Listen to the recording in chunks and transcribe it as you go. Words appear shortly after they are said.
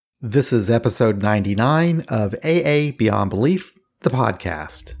This is episode 99 of AA Beyond Belief, the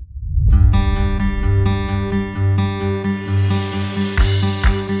podcast.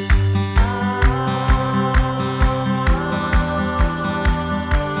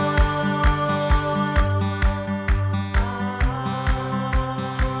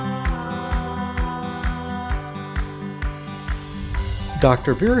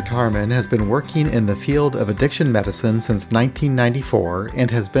 Dr. Vera Tarman has been working in the field of addiction medicine since 1994 and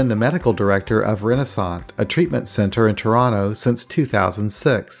has been the medical director of Renaissance, a treatment center in Toronto, since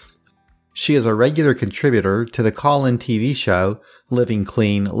 2006. She is a regular contributor to the call-in TV show Living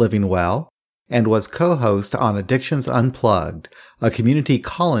Clean, Living Well, and was co-host on Addictions Unplugged, a community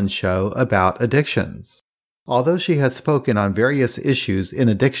call-in show about addictions. Although she has spoken on various issues in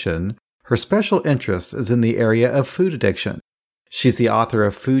addiction, her special interest is in the area of food addiction. She's the author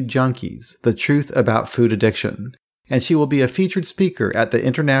of Food Junkies, The Truth About Food Addiction, and she will be a featured speaker at the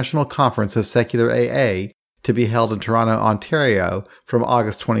International Conference of Secular AA to be held in Toronto, Ontario from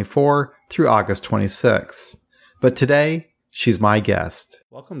August 24 through August 26. But today, she's my guest.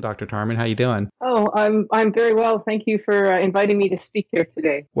 Welcome, Dr. Tarman. How you doing? Oh, I'm very well. Thank you for inviting me to speak here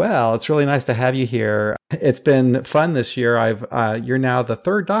today. Well, it's really nice to have you here. It's been fun this year. You're now the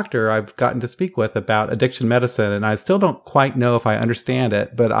third doctor I've gotten to speak with about addiction medicine, and I still don't quite know if I understand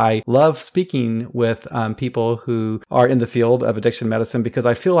it, but I love speaking with people who are in the field of addiction medicine because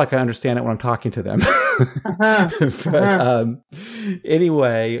I feel like I understand it when I'm talking to them.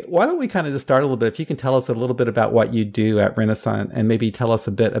 Anyway, why don't we kind of just start a little bit? If you can tell us a little bit about what you do at Renaissance and maybe tell us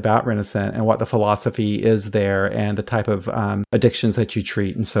a bit about Renaissance and what the philosophy is there and the type of addictions that you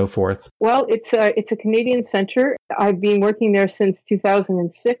treat and so forth. Well, it's a Canadian center. I've been working there since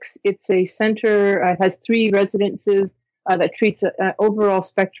 2006. It's a center, has 3 residences that treats an overall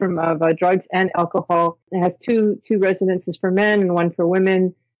spectrum of drugs and alcohol. It has two residences for men and 1 for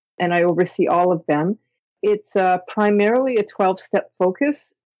women, and I oversee all of them. It's primarily a 12-step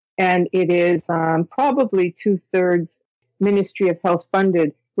focus, and it is probably 2/3 Ministry of Health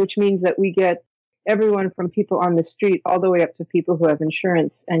funded, which means that we get everyone from people on the street all the way up to people who have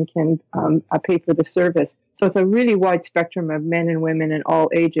insurance and can pay for the service. So it's a really wide spectrum of men and women in all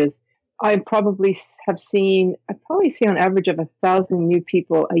ages. I probably see on average of 1,000 new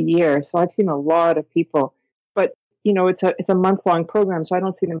people a year. So I've seen a lot of people, but it's a month-long program, so I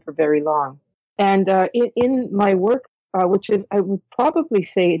don't see them for very long. And in my work, which is, I would probably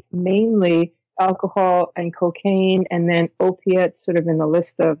say it's mainly alcohol and cocaine, and then opiates sort of in the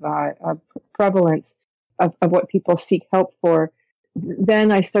list of prevalence of what people seek help for.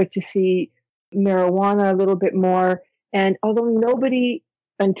 Then I start to see marijuana a little bit more. And although nobody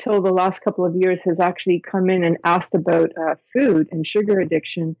until the last couple of years has actually come in and asked about food and sugar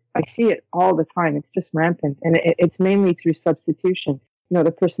addiction, I see it all the time. It's just rampant. And it's mainly through substitution.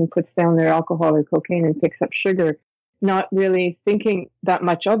 The person puts down their alcohol or cocaine and picks up sugar, not really thinking that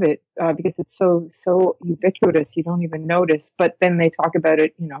much of it because it's so ubiquitous, you don't even notice. But then they talk about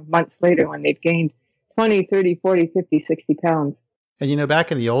it, months later when they've gained 20, 30, 40, 50, 60 pounds. And,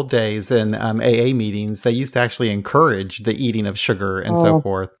 back in the old days in AA meetings, they used to actually encourage the eating of sugar and so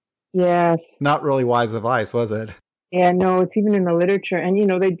forth. Yes. Not really wise advice, was it? Yeah, no, it's even in the literature. And,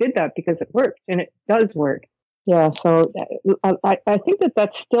 they did that because it worked, and it does work. Yeah, so I think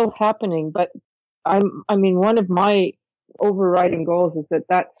that's still happening, but one of my overriding goals is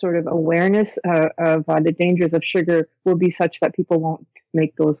that sort of awareness of the dangers of sugar will be such that people won't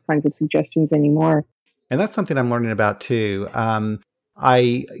make those kinds of suggestions anymore. And that's something I'm learning about too.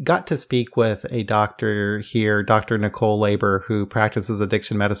 I got to speak with a doctor here, Dr. Nicole Labor, who practices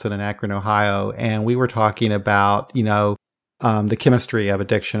addiction medicine in Akron, Ohio, and we were talking about, the chemistry of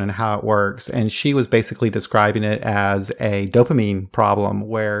addiction and how it works. And she was basically describing it as a dopamine problem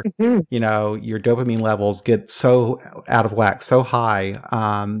where, your dopamine levels get so out of whack, so high,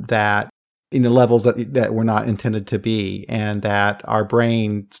 that in the levels that were not intended to be, and that our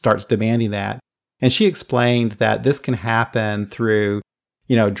brain starts demanding that. And she explained that this can happen through,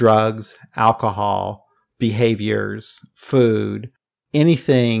 drugs, alcohol, behaviors, food,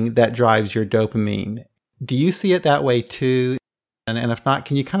 anything that drives your dopamine. Do you see it that way too? And if not,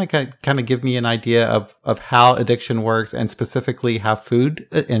 can you kind of give me an idea of how addiction works and specifically how food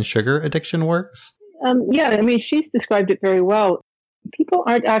and sugar addiction works? She's described it very well. People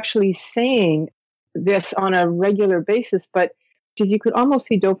aren't actually saying this on a regular basis, but you could almost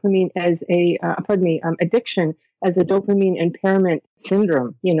see dopamine as addiction as a dopamine impairment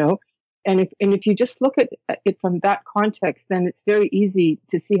syndrome, And if you just look at it from that context, then it's very easy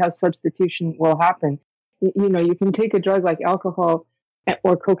to see how substitution will happen. You can take a drug like alcohol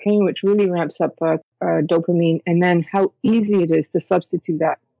or cocaine, which really ramps up dopamine, and then how easy it is to substitute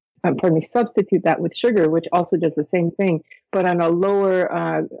that substitute that with sugar, which also does the same thing, but on a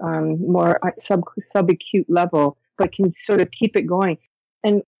lower, more subacute level, but can sort of keep it going.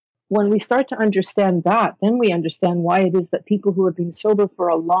 And when we start to understand that, then we understand why it is that people who have been sober for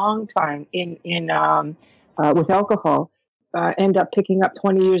a long time with alcohol end up picking up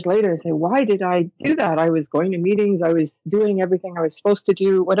 20 years later and say, why did I do that? I was going to meetings. I was doing everything I was supposed to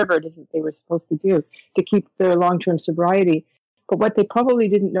do, whatever it is that they were supposed to do to keep their long-term sobriety. But what they probably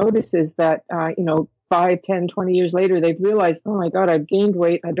didn't notice is that, 5, 10, 20 years later, they've realized, oh my God, I've gained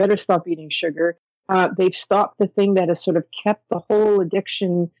weight. I better stop eating sugar. They've stopped the thing that has sort of kept the whole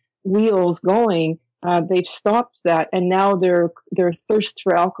addiction wheels going. They've stopped that. And now their thirst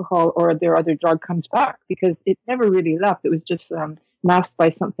for alcohol or their other drug comes back because it never really left. It was just masked by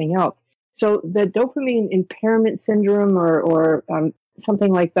something else. So the dopamine impairment syndrome or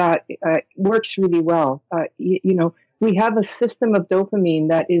something like that works really well. We have a system of dopamine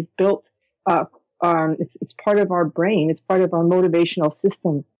that is built. It's part of our brain. It's part of our motivational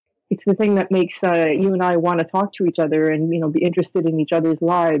system. It's the thing that makes you and I want to talk to each other and be interested in each other's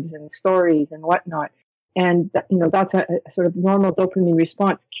lives and stories and whatnot. And that's a sort of normal dopamine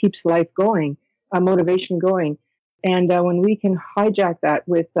response keeps life going, motivation going. And when we can hijack that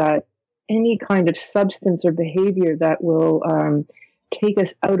with any kind of substance or behavior that will take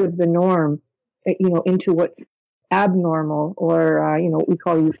us out of the norm, into what's abnormal or what we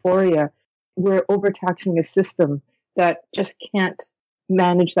call euphoria, we're overtaxing a system that just can't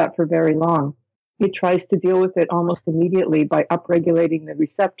manage that for very long. It tries to deal with it almost immediately by upregulating the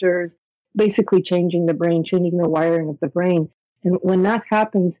receptors, basically changing the brain, changing the wiring of the brain. And when that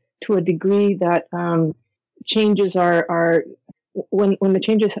happens to a degree that changes when the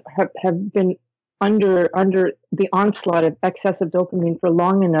changes have been under the onslaught of excessive dopamine for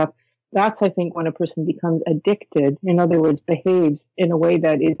long enough, that's, I think, when a person becomes addicted, in other words, behaves in a way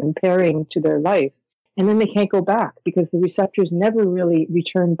that is impairing to their life. And then they can't go back because the receptors never really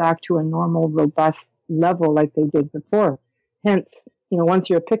return back to a normal, robust level like they did before. Hence, once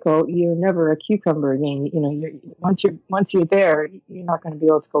you're a pickle, you're never a cucumber again. Once you're there, you're not going to be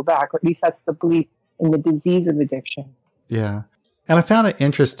able to go back. Or at least that's the belief in the disease of addiction. Yeah. And I found it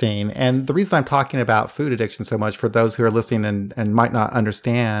interesting. And the reason I'm talking about food addiction so much for those who are listening and might not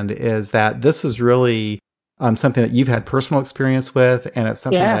understand is that this is really something that you've had personal experience with. And it's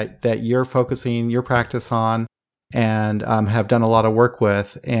something that you're focusing your practice on and have done a lot of work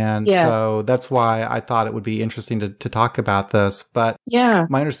with. And so that's why I thought it would be interesting to talk about this. But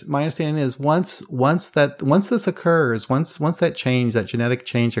my understanding is once this occurs, once that change, that genetic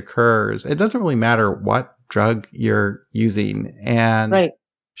change occurs, it doesn't really matter what drug you're using. And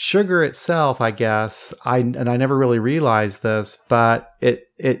sugar itself, I guess, I never really realized this, but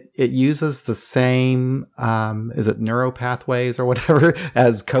it uses the same, is it neuropathways or whatever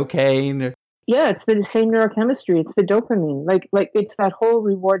as cocaine? Yeah, it's the same neurochemistry. It's the dopamine. Like it's that whole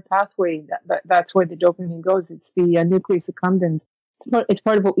reward pathway. That's where the dopamine goes. It's the nucleus accumbens. It's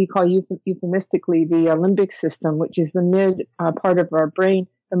part of what we call euphemistically the limbic system, which is the mid part of our brain,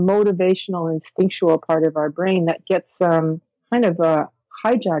 the motivational, instinctual part of our brain that gets kind of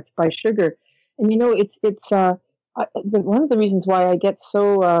hijacked by sugar. And it's one of the reasons why I get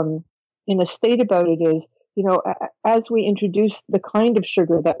so in a state about it is, as we introduce the kind of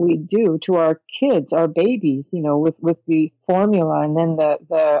sugar that we do to our kids, our babies, with the formula and then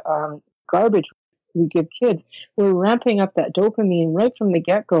the garbage we give kids, we're ramping up that dopamine right from the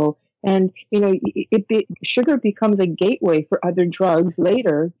get-go. And, sugar becomes a gateway for other drugs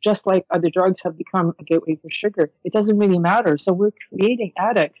later, just like other drugs have become a gateway for sugar. It doesn't really matter. So we're creating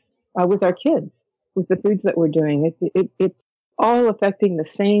addicts with our kids, with the foods that we're doing. It's all affecting the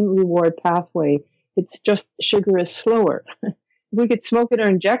same reward pathway. It's just sugar is slower. If we could smoke it or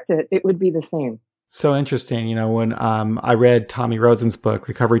inject it, it would be the same. So interesting. When I read Tommy Rosen's book,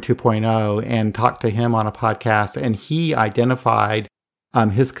 Recovery 2.0, and talked to him on a podcast, and he identified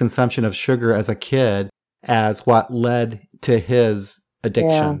his consumption of sugar as a kid as what led to his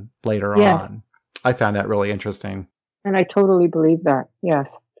addiction later on. I found that really interesting. And I totally believe that.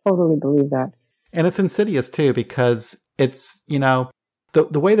 Yes, totally believe that. And it's insidious too, because it's,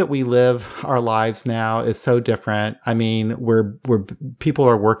 the way that we live our lives now is so different. I mean, we're people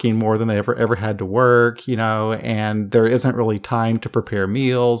are working more than they ever had to work, and there isn't really time to prepare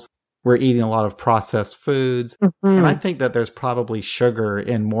meals. We're eating a lot of processed foods. Mm-hmm. And I think that there's probably sugar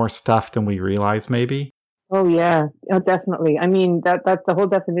in more stuff than we realize, maybe. Oh, yeah, definitely. I mean, that's the whole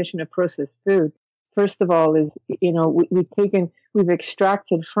definition of processed food. First of all is, we've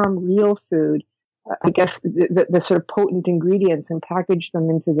extracted from real food, I guess, the sort of potent ingredients and packaged them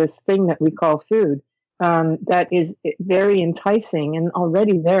into this thing that we call food. that is very enticing, and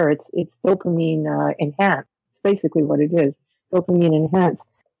already there it's dopamine enhanced. It's basically what it is, dopamine enhanced.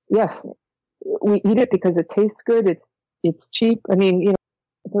 Yes, we eat it because it tastes good. It's cheap. I mean,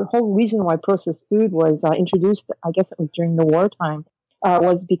 the whole reason why processed food was introduced, I guess it was during the wartime,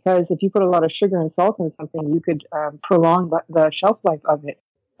 was because if you put a lot of sugar and salt in something, you could prolong the shelf life of it,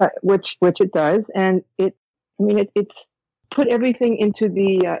 which it does, and it's put everything into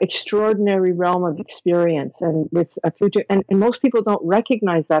the extraordinary realm of experience. And with food, and most people don't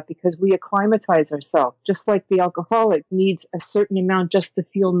recognize that because we acclimatize ourselves. Just like the alcoholic needs a certain amount just to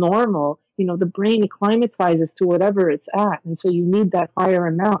feel normal, the brain acclimatizes to whatever it's at. And so you need that higher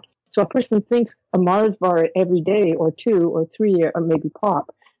amount. So a person thinks a Mars bar every day or 2 or 3 or maybe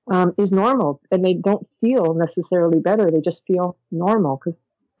pop is normal, and they don't feel necessarily better. They just feel normal because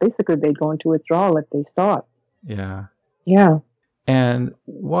basically they'd go into withdrawal if they stop. Yeah. Yeah. And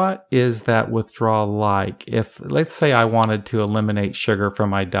what is that withdrawal like? If, let's say, I wanted to eliminate sugar from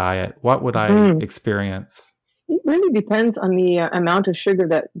my diet, what would I experience? It really depends on the amount of sugar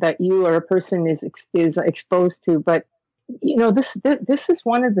that you or a person is exposed to. But this is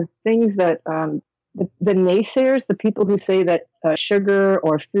one of the things that the naysayers, the people who say that sugar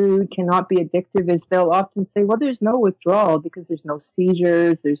or food cannot be addictive, is they'll often say, well, there's no withdrawal because there's no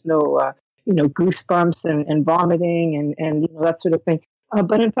seizures, there's no goosebumps and vomiting and that sort of thing.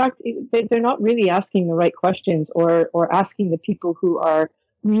 But in fact, they're not really asking the right questions or asking the people who are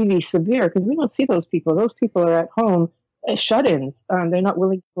really severe, because we don't see those people. Those people are at home, shut-ins. They're not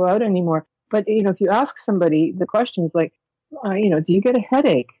willing to go out anymore. But, if you ask somebody the questions like, do you get a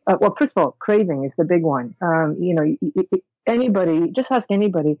headache? Well, first of all, craving is the big one. Anybody, just ask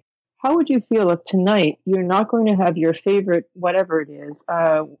anybody, how would you feel if tonight you're not going to have your favorite, whatever it is,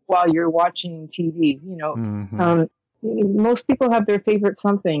 while you're watching TV? Most people have their favorite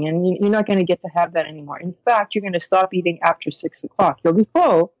something, and you're not going to get to have that anymore. In fact, you're going to stop eating after 6 o'clock. You'll be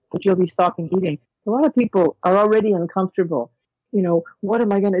full, but you'll be stopping eating. A lot of people are already uncomfortable. What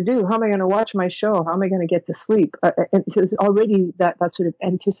am I going to do? How am I going to watch my show? How am I going to get to sleep? And so there's already that sort of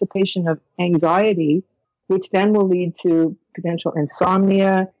anticipation of anxiety, which then will lead to potential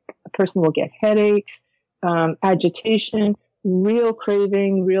insomnia. A person will get headaches, agitation, real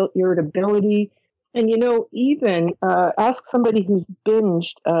craving, real irritability. And, even ask somebody who's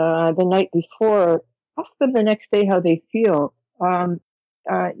binged the night before, ask them the next day how they feel.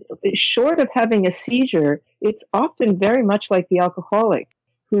 Short of having a seizure, it's often very much like the alcoholic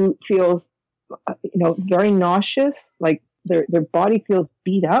who feels, very nauseous, like their body feels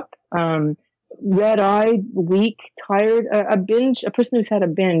beat up, red-eyed, weak, tired. A person who's had a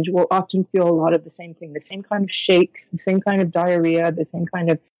binge will often feel a lot of the same thing, the same kind of shakes, the same kind of diarrhea, the same kind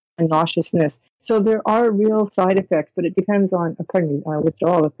of nauseousness. So there are real side effects, but it depends on,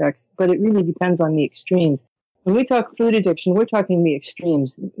 withdrawal effects, but it really depends on the extremes. When we talk food addiction, we're talking the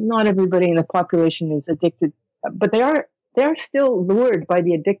extremes. Not everybody in the population is addicted, but they are still lured by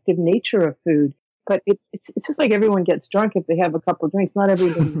the addictive nature of food. But it's just like everyone gets drunk if they have a couple of drinks. Not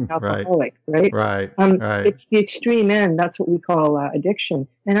everybody's an alcoholic, right? Right. It's the extreme end. That's what we call addiction.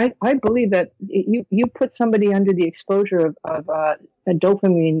 And I believe that you put somebody under the exposure of a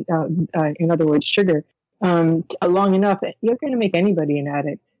dopamine, in other words, sugar, long enough, you're going to make anybody an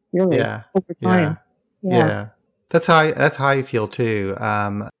addict, really, over time. Yeah. That's how I feel too.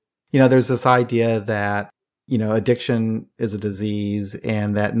 There's this idea that, addiction is a disease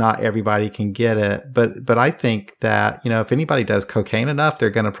and that not everybody can get it. But I think that, if anybody does cocaine enough, they're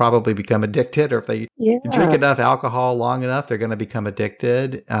going to probably become addicted. Or if they drink enough alcohol long enough, they're going to become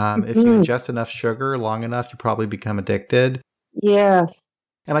addicted. If you ingest enough sugar long enough, you probably become addicted. Yes.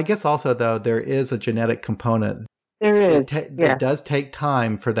 And I guess also, though, there is a genetic component. There is. It does take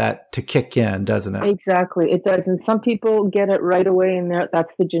time for that to kick in, doesn't it? Exactly. It does. And some people get it right away, and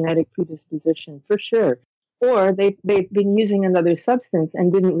that's the genetic predisposition, for sure. Or they've been using another substance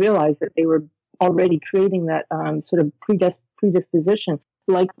and didn't realize that they were already creating that sort of predisposition.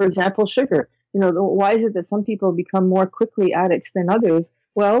 Like, for example, sugar. Why is it that some people become more quickly addicts than others?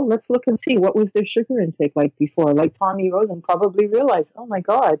 Well, let's look and see what was their sugar intake like before. Like Tommy Rosen probably realized, oh my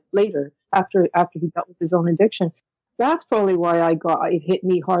God, later, after he dealt with his own addiction. That's probably why it hit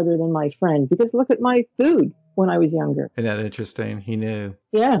me harder than my friend, because look at my food when I was younger. Isn't that interesting? He knew.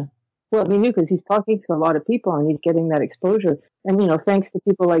 Yeah. Well, he knew because he's talking to a lot of people and he's getting that exposure. And, thanks to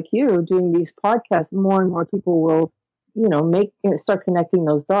people like you doing these podcasts, more and more people will, start connecting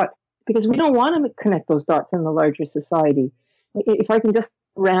those dots, because we don't want to connect those dots in the larger society. If I can just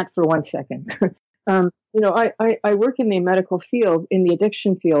rant for 1 second. I work in the medical field, in the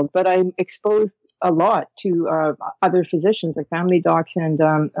addiction field, but I'm exposed a lot to other physicians, like family docs, and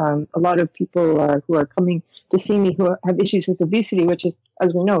a lot of people who are coming to see me who have issues with obesity, which is,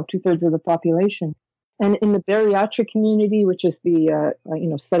 as we know, 2/3 of the population. And in the bariatric community, which is the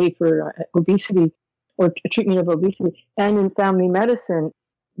study for obesity or treatment of obesity, and in family medicine,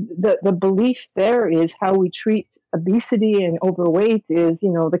 the belief there is how we treat obesity and overweight is,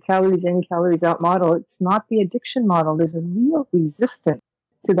 the calories in, calories out model. It's not the addiction model. There's a real resistance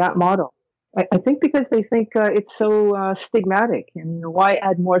to that model. I think because they think it's so stigmatic, and why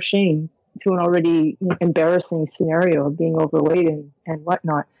add more shame to an already embarrassing scenario of being overweight and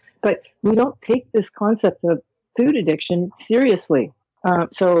whatnot. But we don't take this concept of food addiction seriously.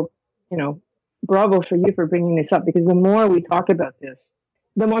 So, bravo for you for bringing this up, because the more we talk about this,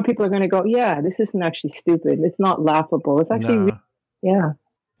 the more people are going to go, yeah, this isn't actually stupid. It's not laughable. It's actually, yeah.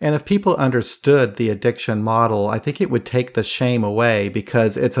 And if people understood the addiction model, I think it would take the shame away,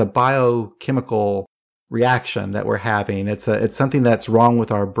 because it's a biochemical reaction that we're having. It's something that's wrong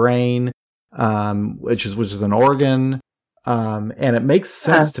with our brain, which is an organ. And it makes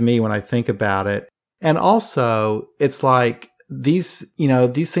sense to me when I think about it. And also it's like these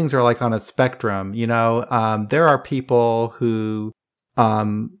things are like on a spectrum, there are people who, I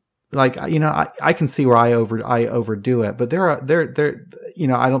can see where I overdo it, but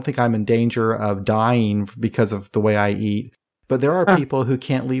I don't think I'm in danger of dying because of the way I eat, but there are people who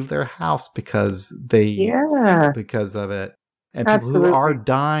can't leave their house because because of it. And people who are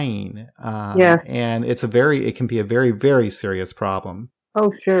dying. Yes. And it can be a very, very serious problem.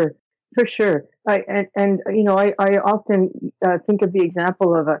 Oh, sure. For sure. I often think of the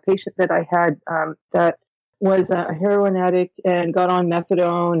example of a patient that I had that was a heroin addict and got on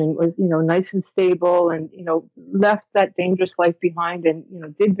methadone and was, nice and stable and, left that dangerous life behind and,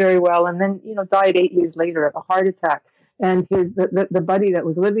 did very well. And then, died 8 years later of a heart attack. And the buddy that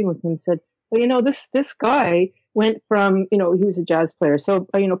was living with him said, well, this guy went from, he was a jazz player. So,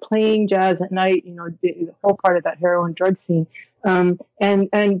 playing jazz at night, the whole part of that heroin drug scene. And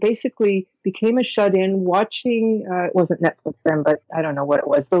basically became a shut-in watching, it wasn't Netflix then, but I don't know what it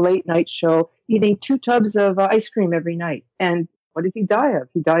was, the late night show, eating 2 tubs of ice cream every night. And what did he die of?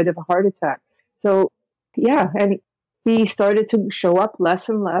 He died of a heart attack. So, yeah, and he started to show up less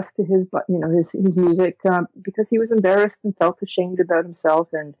and less to his music because he was embarrassed and felt ashamed about himself.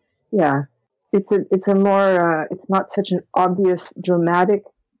 And yeah, it's a more, it's not such an obvious, dramatic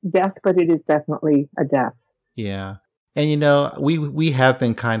death, but it is definitely a death. Yeah. And, we have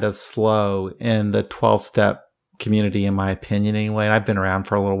been kind of slow in the 12-step community, in my opinion, anyway. And I've been around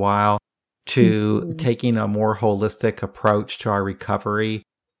for a little while to taking a more holistic approach to our recovery.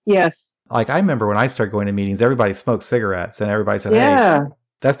 Yes. Like I remember when I started going to meetings, everybody smoked cigarettes and everybody said, hey,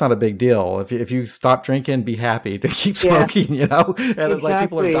 that's not a big deal. If you stop drinking, be happy to keep smoking, And it's like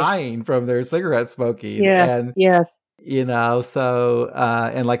people are dying from their cigarette smoking. Yes. So,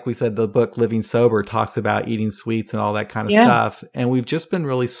 and like we said, the book Living Sober talks about eating sweets and all that kind of stuff. And we've just been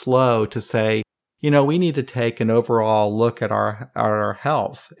really slow to say, we need to take an overall look at our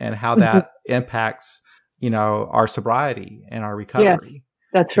health and how that impacts, our sobriety and our recovery. Yes,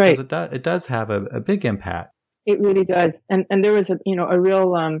 that's right. Because it does have a big impact. It really does. And there was a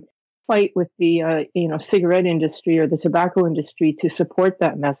real, fight with the, cigarette industry or the tobacco industry to support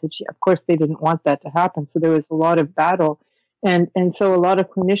that message. Of course, they didn't want that to happen. So there was a lot of battle. And so a lot of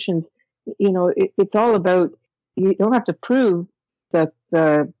clinicians, it's all about, you don't have to prove that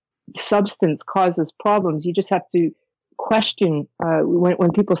the substance causes problems. You just have to question,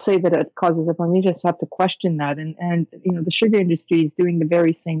 when people say that it causes a problem, you just have to question that. And the sugar industry is doing the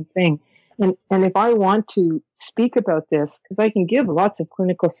very same thing. And if I want to speak about this, because I can give lots of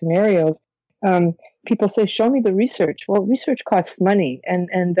clinical scenarios, people say, show me the research. Well, research costs money. And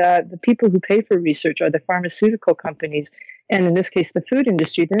the people who pay for research are the pharmaceutical companies. And in this case, the food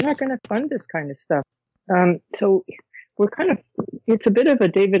industry. They're not going to fund this kind of stuff. So we're it's a bit of a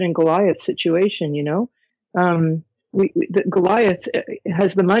David and Goliath situation, the Goliath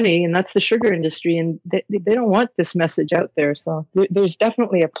has the money, and that's the sugar industry, and they don't want this message out there. So there's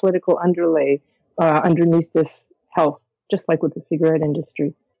definitely a political underlay underneath this health, just like with the cigarette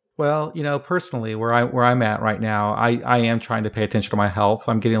industry. Well, personally, where I'm at right now, I am trying to pay attention to my health.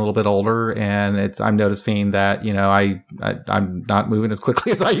 I'm getting a little bit older, and I'm noticing that I'm not moving as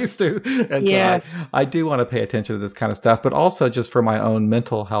quickly as I used to, and so I do want to pay attention to this kind of stuff, but also just for my own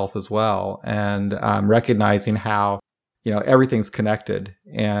mental health as well, and recognizing how everything's connected.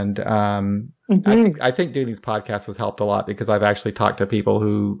 And I think doing these podcasts has helped a lot because I've actually talked to people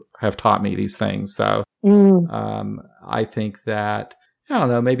who have taught me these things. So I think that. I don't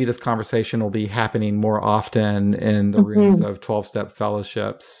know, maybe this conversation will be happening more often in the rooms of 12-step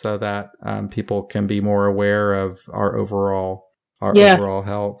fellowships so that people can be more aware of our overall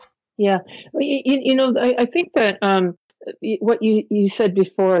health. Yeah. Well, I think that what you said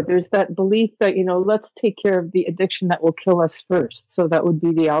before, there's that belief that, let's take care of the addiction that will kill us first. So that would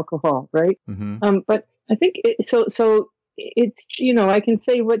be the alcohol, right? But I think so it's, I can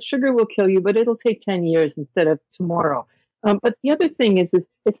say what sugar will kill you, but it'll take 10 years instead of tomorrow. But the other thing is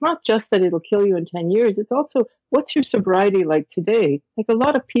it's not just that it'll kill you in 10 years. It's also, what's your sobriety like today? Like a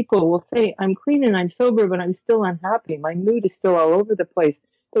lot of people will say, I'm clean and I'm sober, but I'm still unhappy. My mood is still all over the place.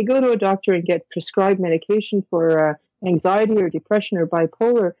 They go to a doctor and get prescribed medication for anxiety or depression or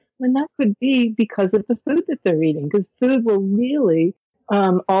bipolar, when that could be because of the food that they're eating, because food will really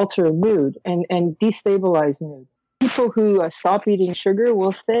alter mood and destabilize mood. People who stop eating sugar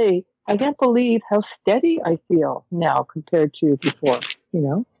will say, I can't believe how steady I feel now compared to before.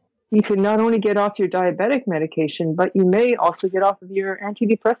 You can not only get off your diabetic medication, but you may also get off of your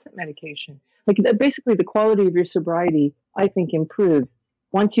antidepressant medication. Like basically the quality of your sobriety, I think, improves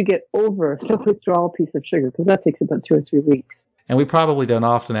once you get over the withdrawal piece of sugar, because that takes about 2 or 3 weeks. And we probably don't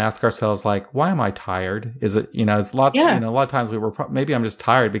often ask ourselves, like, why am I tired? Is it, it's a lot, a lot of times maybe I'm just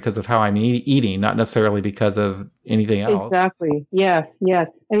tired because of how I'm eating, not necessarily because of anything else. Exactly. Yes.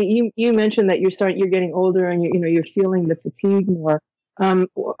 I mean, you mentioned that you're getting older and you're feeling the fatigue more.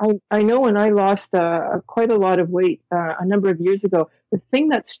 I know when I lost quite a lot of weight a number of years ago, the thing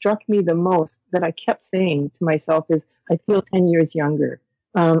that struck me the most that I kept saying to myself is, I feel 10 years younger.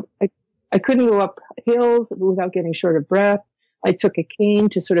 I couldn't go up hills without getting short of breath. I took a cane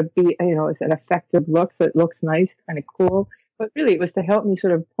to sort of be, it's an effective look, so it looks nice, kind of cool. But really, it was to help me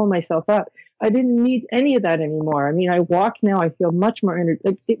sort of pull myself up. I didn't need any of that anymore. I mean, I walk now, I feel much more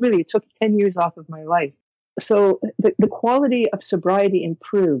energetic. It took 10 years off of my life. So the quality of sobriety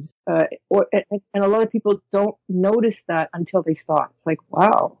improves. And a lot of people don't notice that until they stop. It's like,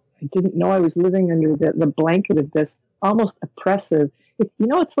 wow, I didn't know I was living under the blanket of this almost oppressive.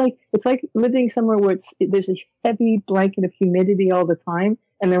 It's like living somewhere where there's a heavy blanket of humidity all the time,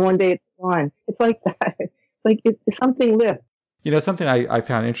 and then one day it's gone. It's like that. It's like something lifts. Something I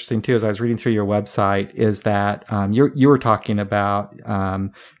found interesting too, as I was reading through your website, is that you were talking about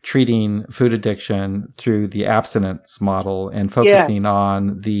treating food addiction through the abstinence model and focusing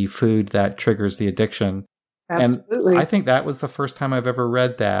on the food that triggers the addiction. Absolutely. And I think that was the first time I've ever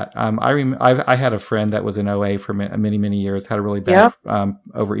read that. I had a friend that was in OA for many, many years, had a really bad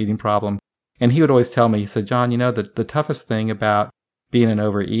overeating problem. And he would always tell me, he said, John, the toughest thing about being an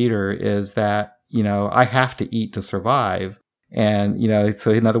overeater is that, I have to eat to survive. And,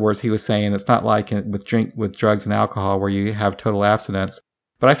 so in other words, he was saying it's not like with drugs and alcohol where you have total abstinence.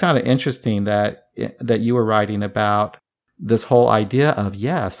 But I found it interesting that you were writing about this whole idea of,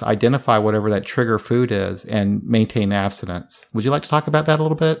 yes, identify whatever that trigger food is and maintain abstinence. Would you like to talk about that a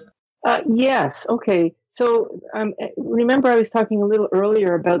little bit? Yes. Okay. So remember I was talking a little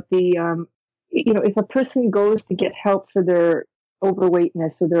earlier about the, if a person goes to get help for their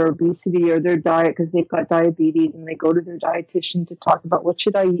overweightness or their obesity or their diet because they've got diabetes and they go to their dietitian to talk about what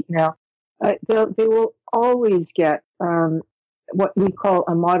should I eat now, they will always get what we call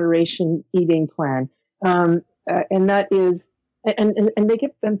a moderation eating plan. And that is,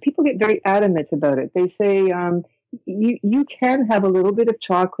 and people get very adamant about it. They say, you can have a little bit of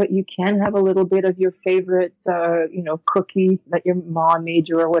chocolate, you can have a little bit of your favorite, cookie that your mom made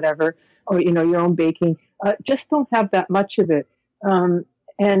you or whatever, or, your own baking. Just don't have that much of it.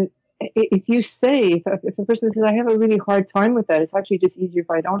 And if you say, if a person says, I have a really hard time with that, it's actually just easier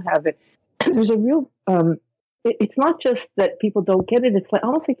if I don't have it. There's a real, it's not just that people don't get it. It's like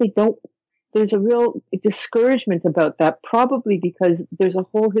almost like they don't. There's a real discouragement about that, probably because there's a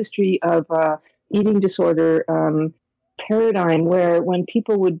whole history of eating disorder paradigm where when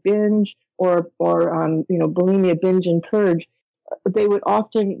people would binge or bulimia, binge and purge, they would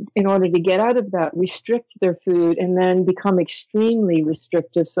often, in order to get out of that, restrict their food and then become extremely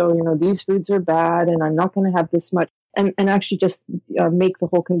restrictive. So, these foods are bad and I'm not going to have this much, and actually just make the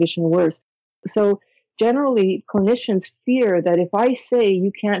whole condition worse. So generally, clinicians fear that if I say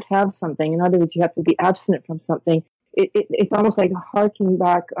you can't have something, in other words, you have to be abstinent from something, it's almost like harking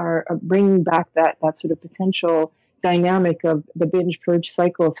back or bringing back that sort of potential dynamic of the binge purge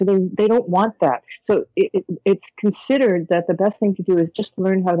cycle. So they don't want that. So it's considered that the best thing to do is just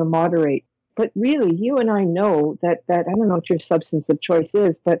learn how to moderate. But really, you and I know that I don't know what your substance of choice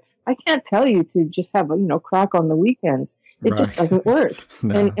is, but I can't tell you to just have a crack on the weekends. It just Right. doesn't work.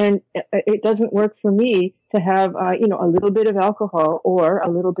 No. And it doesn't work for me to have a little bit of alcohol or a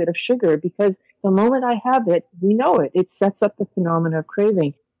little bit of sugar, because the moment I have it, we know it. It sets up the phenomena of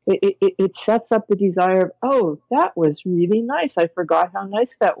craving. It sets up the desire of, oh, that was really nice. I forgot how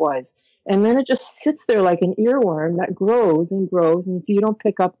nice that was. And then it just sits there like an earworm that grows and grows. And if you don't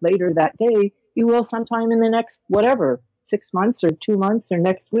pick up later that day, you will sometime in the next, whatever, 6 months or 2 months or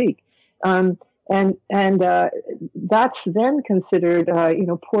next week. And that's then considered,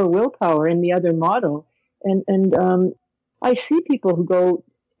 poor willpower in the other model. And I see people who go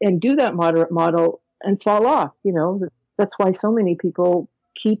and do that moderate model and fall off. That's why so many people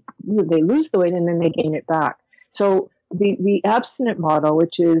they lose the weight and then they gain it back. So the abstinent model,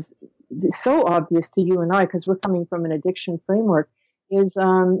 which is so obvious to you and I, because we're coming from an addiction framework, is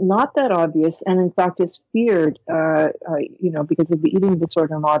not that obvious, and in fact is feared, because of the eating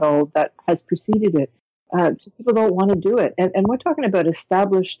disorder model that has preceded it. So people don't want to do it. And we're talking about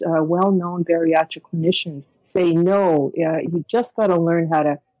established, well-known bariatric clinicians say, no, you just got to learn how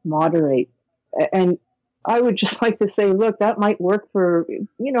to moderate. And I would just like to say, look, that might work for,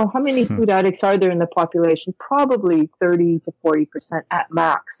 how many food addicts are there in the population? Probably 30 to 40% at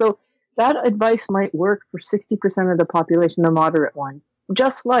max. So that advice might work for 60% of the population, the moderate one.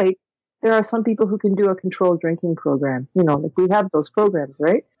 Just like there are some people who can do a controlled drinking program. Like we have those programs,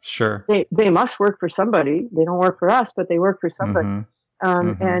 right? Sure. They must work for somebody. They don't work for us, but they work for somebody.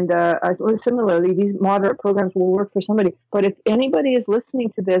 And similarly, these moderate programs will work for somebody. But if anybody is listening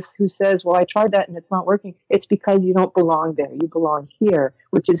to this who says, well, I tried that and it's not working, it's because you don't belong there. You belong here,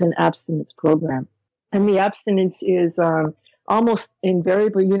 which is an abstinence program. And the abstinence is almost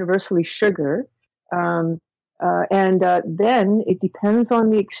invariably universally sugar. And then it depends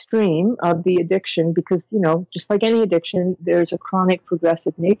on the extreme of the addiction, because, just like any addiction, there's a chronic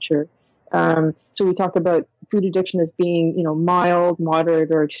progressive nature. So we talk about food addiction as being, mild,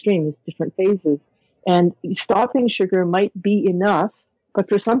 moderate, or extreme. There's different phases. And stopping sugar might be enough, but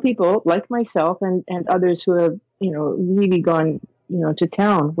for some people, like myself and others who have, really gone, to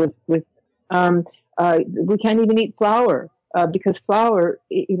town with we can't even eat flour. Because flour,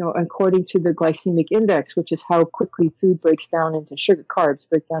 according to the glycemic index, which is how quickly food breaks down into sugar, carbs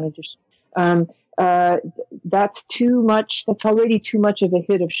break down into, that's too much. That's already too much of a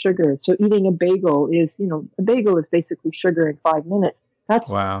hit of sugar. So eating a bagel is, a bagel is basically sugar in 5 minutes. That's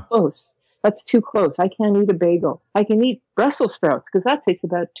close. That's too close. I can't eat a bagel. I can eat Brussels sprouts because that takes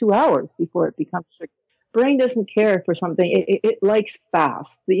about 2 hours before it becomes sugar. Brain doesn't care for something. It likes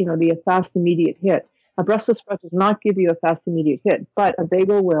fast, the fast immediate hit. A Brussels sprout does not give you a fast, immediate hit, but a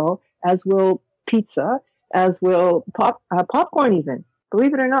bagel will, as will pizza, as will popcorn even.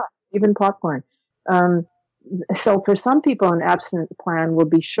 Believe it or not, even popcorn. So for some people, an abstinent plan will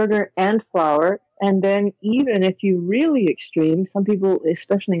be sugar and flour. And then even if you really extreme, some people,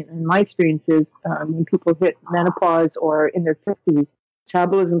 especially in my experiences, when people hit menopause or in their 50s,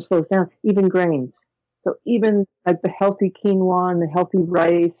 metabolism slows down, even grains. So even like the healthy quinoa and the healthy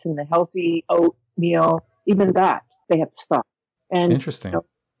rice and the healthy oatmeal, even that they have to stop. And interesting.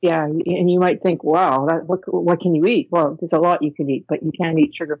 Yeah, and you might think, wow, what can you eat? Well, there's a lot you can eat, but you can't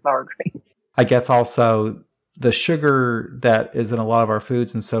eat sugar, flour, grains. I guess also the sugar that is in a lot of our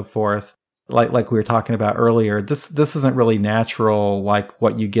foods and so forth, like we were talking about earlier, this isn't really natural like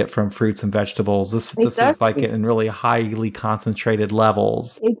what you get from fruits and vegetables. This is like in really highly concentrated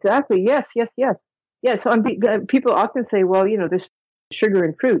levels. Exactly. Yes. Yeah, so people often say, well, there's sugar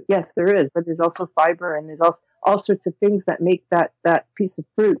in fruit. Yes, there is, but there's also fiber and there's also all sorts of things that make that piece of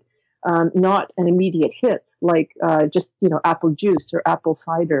fruit not an immediate hit, like just apple juice or apple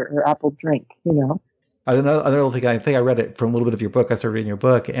cider or apple drink. Another thing, I think I read it from a little bit of your book. I started reading your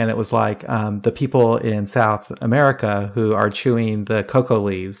book, and it was like the people in South America who are chewing the cocoa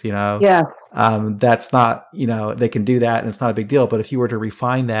leaves, Yes. That's not, they can do that and it's not a big deal. But if you were to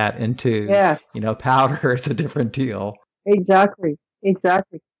refine that into, powder, it's a different deal. Exactly.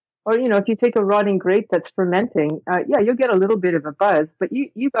 Or, if you take a rotting grape that's fermenting, you'll get a little bit of a buzz, but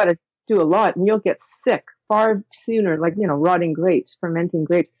you got to do a lot and you'll get sick far sooner, like, rotting grapes, fermenting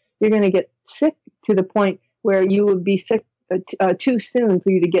grapes. You're going to get sick to the point where you will be sick too soon for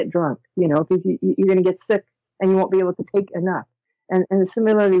you to get drunk, because you're going to get sick and you won't be able to take enough. And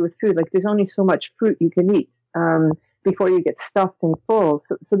similarly with food, like there's only so much fruit you can eat before you get stuffed and full.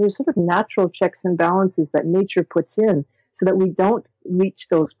 So there's sort of natural checks and balances that nature puts in so that we don't reach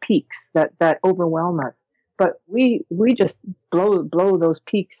those peaks that overwhelm us. But we just blow those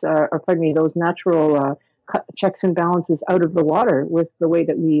peaks, those natural checks and balances out of the water with the way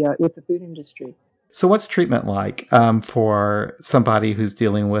that we with the food industry. So what's treatment like for somebody who's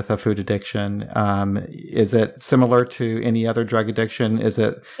dealing with a food addiction? Is it similar to any other drug addiction? Is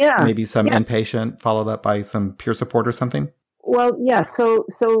it maybe some inpatient followed up by some peer support or something? Well, yeah. So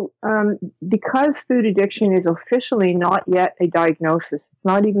because food addiction is officially not yet a diagnosis, it's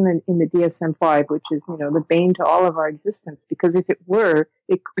not even in the DSM-5, which is, the bane to all of our existence. Because if it were,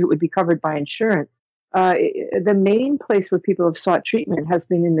 it would be covered by insurance. The main place where people have sought treatment has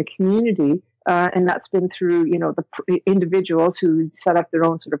been in the community, and that's been through, the individuals who set up their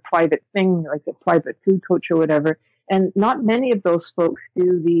own sort of private thing, like a private food coach or whatever. And not many of those folks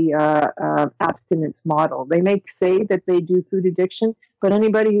do the abstinence model. They may say that they do food addiction, but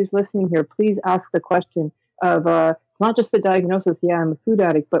anybody who's listening here, please ask the question of, it's not just the diagnosis, I'm a food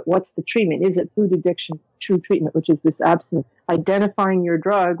addict, but what's the treatment? Is it food addiction, true treatment, which is this abstinence? Identifying your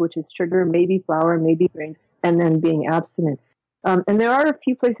drug, which is sugar, maybe flour, maybe grains, and then being abstinent. And there are a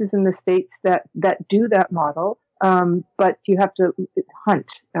few places in the States that do that model. But you have to hunt.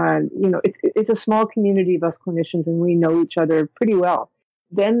 It's a small community of us clinicians, and we know each other pretty well.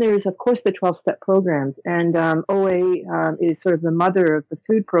 Then there's, of course, the 12-step programs, and OA is sort of the mother of the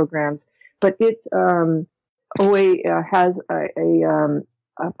food programs. But OA has a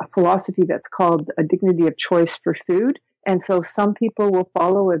philosophy that's called a dignity of choice for food. And so some people will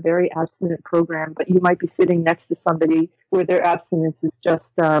follow a very abstinent program, but you might be sitting next to somebody where their abstinence is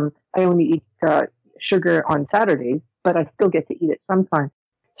just, I only eat sugar on Saturdays, but I still get to eat it sometime.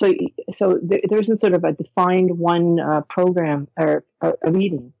 So there isn't sort of a defined one program or a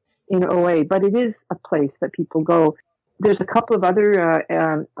meeting in OA, but it is a place that people go. There's a couple of other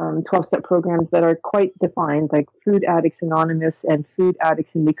 12-step programs that are quite defined, like Food Addicts Anonymous and Food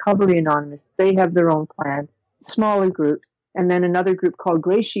Addicts in Recovery Anonymous. They have their own plan, smaller groups, and then another group called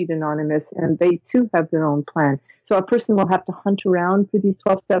Gray Sheet Anonymous, and they too have their own plan. So a person will have to hunt around for these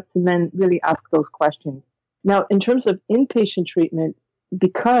 12 steps and then really ask those questions. Now, in terms of inpatient treatment,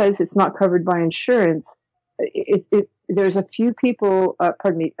 because it's not covered by insurance, there's a few people,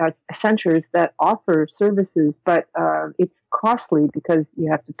 centers that offer services, but it's costly because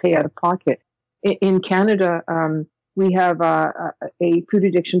you have to pay out of pocket. In Canada, we have a food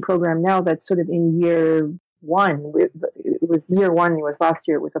addiction program now that's sort of in year one. It was year one. It was last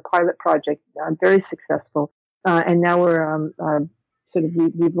year. It was a pilot project, very successful. And now we're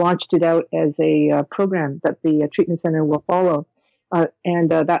we've launched it out as a program that the treatment center will follow.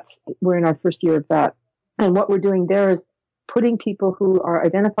 And we're in our first year of that. And what we're doing there is putting people who are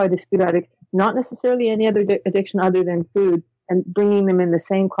identified as food addicts, not necessarily any other addiction other than food, and bringing them in the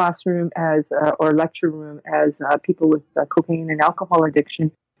same classroom or lecture room as people with cocaine and alcohol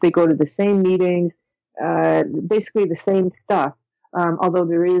addiction. They go to the same meetings, basically the same stuff. Although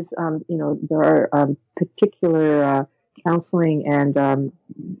there is, there are particular counseling and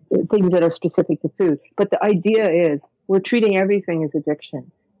things that are specific to food. But the idea is we're treating everything as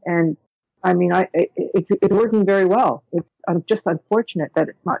addiction. And I mean, it's working very well. It's just unfortunate that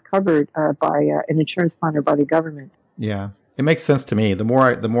it's not covered by an insurance plan or by the government. Yeah, it makes sense to me. The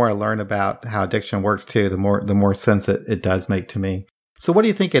more I learn about how addiction works too, the more sense it does make to me. So what do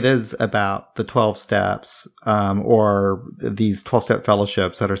you think it is about the 12 steps or these 12-step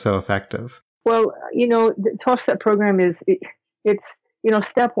fellowships that are so effective? Well, the 12-step program it's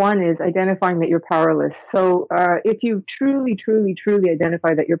step one is identifying that you're powerless. So if you truly, truly, truly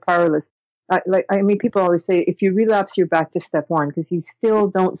identify that you're powerless, people always say, if you relapse, you're back to step one because you still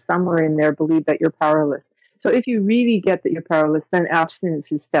don't somewhere in there believe that you're powerless. So if you really get that you're powerless, then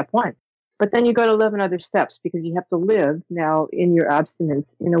abstinence is step one. But then you got 11 other steps because you have to live now in your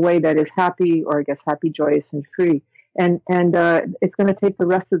abstinence in a way that is happy, or I guess happy, joyous, and free. And it's going to take the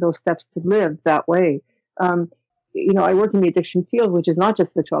rest of those steps to live that way. I work in the addiction field, which is not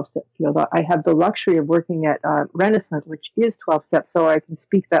just the 12-step field. I have the luxury of working at Renaissance, which is 12 steps, so I can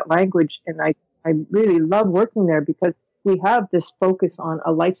speak that language. And I really love working there because we have this focus on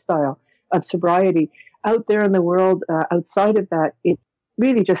a lifestyle of sobriety. Out there in the world, outside of that, it's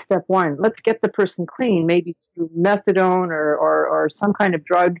really just step one. Let's get the person clean, maybe through methadone or some kind of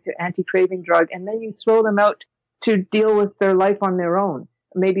drug, anti-craving drug, and then you throw them out to deal with their life on their own,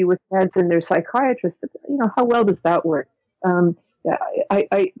 maybe with meds and their psychiatrist. But, how well does that work?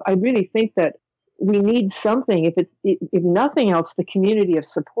 I really think that we need something, if nothing else, the community of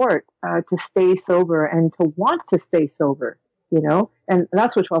support to stay sober and to want to stay sober, and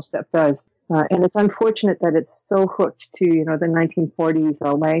that's what 12-step does. And it's unfortunate that it's so hooked to, the 1940s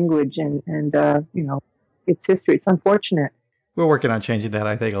language and its history. It's unfortunate. We're working on changing that,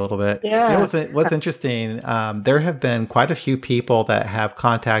 I think, a little bit. Yeah. What's interesting, there have been quite a few people that have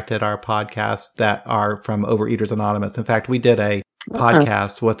contacted our podcast that are from Overeaters Anonymous. In fact, we did a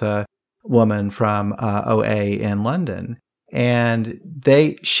podcast with a woman from OA in London. And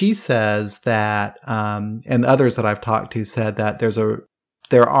she says that, and others that I've talked to said that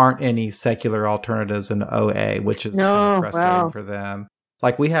there aren't any secular alternatives in OA, which is kind of frustrating for them.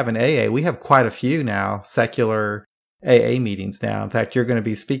 Like we have in AA, we have quite a few now, secular AA meetings now. In fact, you're going to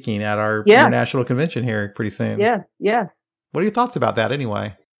be speaking at our international convention here pretty soon. Yes, yes. What are your thoughts about that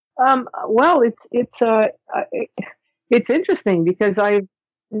anyway? Well, it's interesting because I've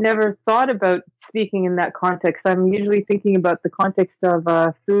never thought about speaking in that context. I'm usually thinking about the context of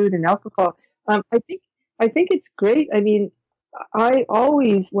food and alcohol. I think it's great. I mean, I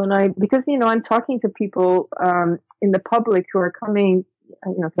always because I'm talking to people in the public who are coming,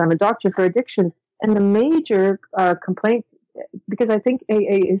 because I'm a doctor for addictions, and the major complaint, because I think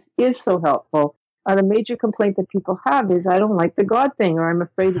AA is so helpful. The major complaint that people have is I don't like the God thing, or I'm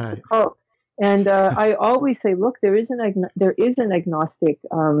afraid it's a cult. And I always say, look, there is an agnostic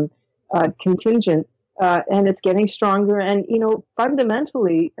contingent, and it's getting stronger. And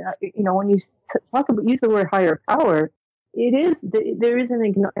fundamentally, when you use the word higher power, there is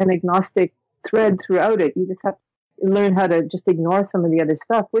an agnostic thread throughout it. You just have to learn how to just ignore some of the other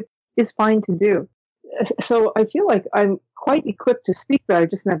stuff, which is fine to do. So I feel like I'm quite equipped to speak, but I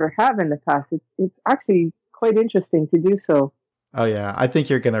just never have in the past. It's actually quite interesting to do so. Oh, yeah. I think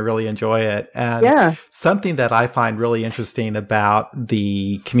you're going to really enjoy it. And something that I find really interesting about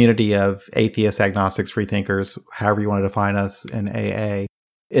the community of atheists, agnostics, freethinkers, however you want to define us in AA,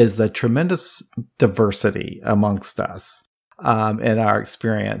 is the tremendous diversity amongst us in our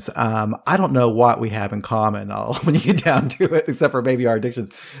experience. I don't know what we have in common when you get down to it, except for maybe our addictions.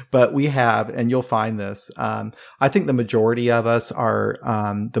 But we have, and you'll find this, I think the majority of us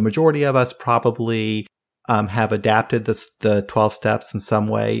probably have adapted the 12 steps in some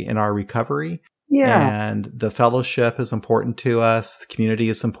way in our recovery. Yeah. And the fellowship is important to us. The community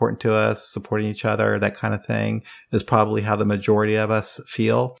is important to us. Supporting each other, that kind of thing is probably how the majority of us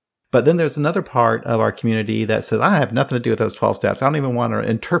feel. But then there's another part of our community that says, I have nothing to do with those 12 steps. I don't even want to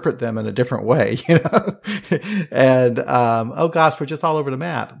interpret them in a different way, and, oh gosh, we're just all over the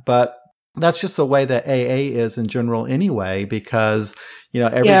map. But that's just the way that AA is in general anyway, because,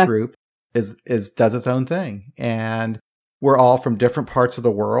 every group does its own thing. And we're all from different parts of the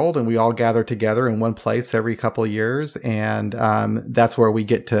world, and we all gather together in one place every couple of years. And that's where we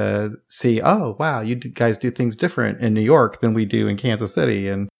get to see, oh, wow, you guys do things different in New York than we do in Kansas City.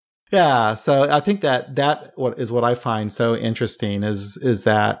 And yeah, so I think that is what I find so interesting is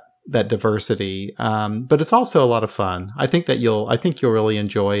that diversity. But it's also a lot of fun. I think you'll really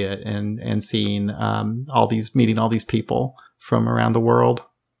enjoy it and seeing meeting all these people from around the world.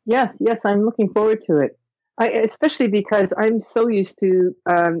 Yes, I'm looking forward to it. Especially because I'm so used to,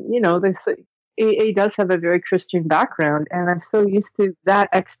 AA does have a very Christian background, and I'm so used to that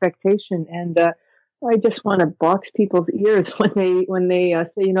expectation. And I just want to box people's ears when they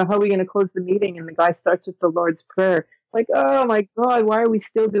say, how are we going to close the meeting? And the guy starts with the Lord's Prayer. It's like, oh my God, why are we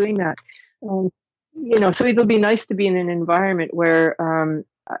still doing that? So it'll be nice to be in an environment where,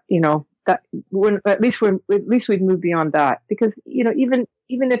 that at least we've moved beyond that, because even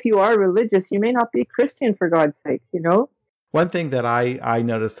if you are religious, you may not be Christian, for God's sakes. One thing that I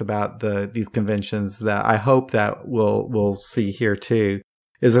noticed about these conventions that I hope that we'll see here too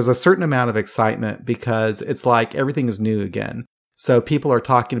is there's a certain amount of excitement, because it's like everything is new again. So people are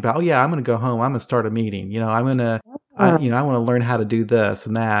talking about, oh yeah, I'm going to go home, I'm going to start a meeting. I want to learn how to do this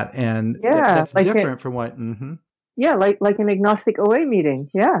and that, and that's like different from what. Mm-hmm. Yeah, like an agnostic OA meeting.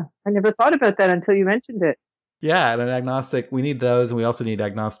 Yeah, I never thought about that until you mentioned it. Yeah, and an agnostic, we need those, and we also need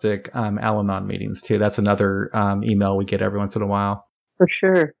agnostic Al-Anon meetings too. That's another email we get every once in a while. For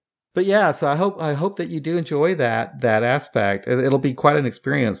sure. But yeah, so I hope that you do enjoy that aspect. It'll be quite an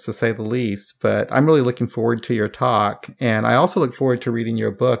experience, to say the least. But I'm really looking forward to your talk, and I also look forward to reading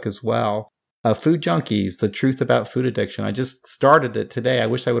your book as well. Food Junkies: The Truth About Food Addiction. I just started it today. I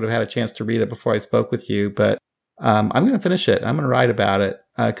wish I would have had a chance to read it before I spoke with you, but I'm going to finish it. I'm going to write about it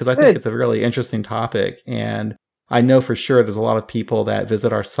because I think it's a really interesting topic. And I know for sure there's a lot of people that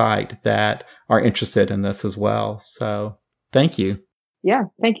visit our site that are interested in this as well. So thank you. Yeah,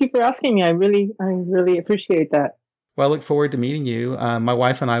 thank you for asking me. I really appreciate that. Well, I look forward to meeting you. My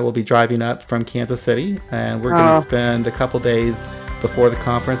wife and I will be driving up from Kansas City, and we're going to spend a couple days before the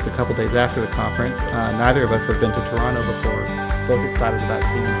conference, a couple days after the conference. Neither of us have been to Toronto before. Both excited about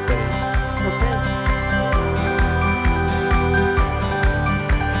seeing the city. Okay.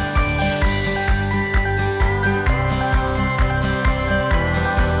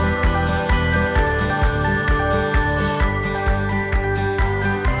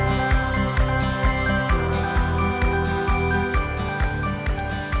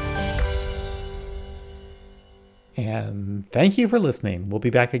 And thank you for listening. We'll be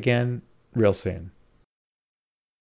back again real soon.